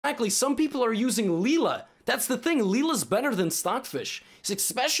Exactly. Some people are using Leela. That's the thing. Leela's better than Stockfish. It's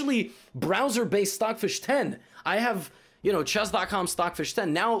especially browser-based Stockfish 10. I have, you know, chess.com Stockfish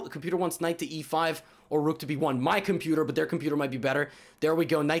 10. Now the computer wants knight to e5 or rook to b1. My computer, but their computer might be better. There we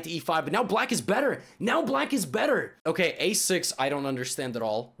go, knight to e5. But now black is better. Now black is better. Okay, a6, I don't understand at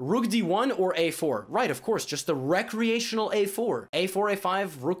all. Rook d1 or a4? Right, of course, just the recreational a4. a4,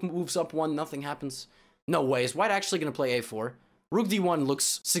 a5, rook moves up one, nothing happens. No way, is white actually gonna play a4? Rook d1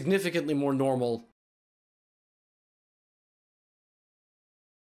 looks significantly more normal.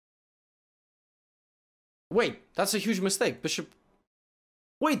 Wait, that's a huge mistake. Bishop.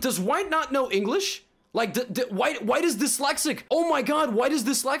 Wait, does white not know English? Like, white is dyslexic. Oh my god, white is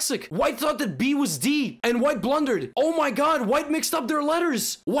dyslexic. White thought that B was D, and white blundered. Oh my god, white mixed up their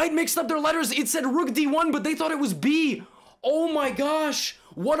letters. White mixed up their letters. It said rook D1, but they thought it was B. Oh my gosh,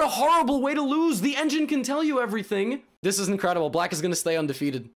 what a horrible way to lose. The engine can tell you everything. This is incredible. Black is gonna stay undefeated.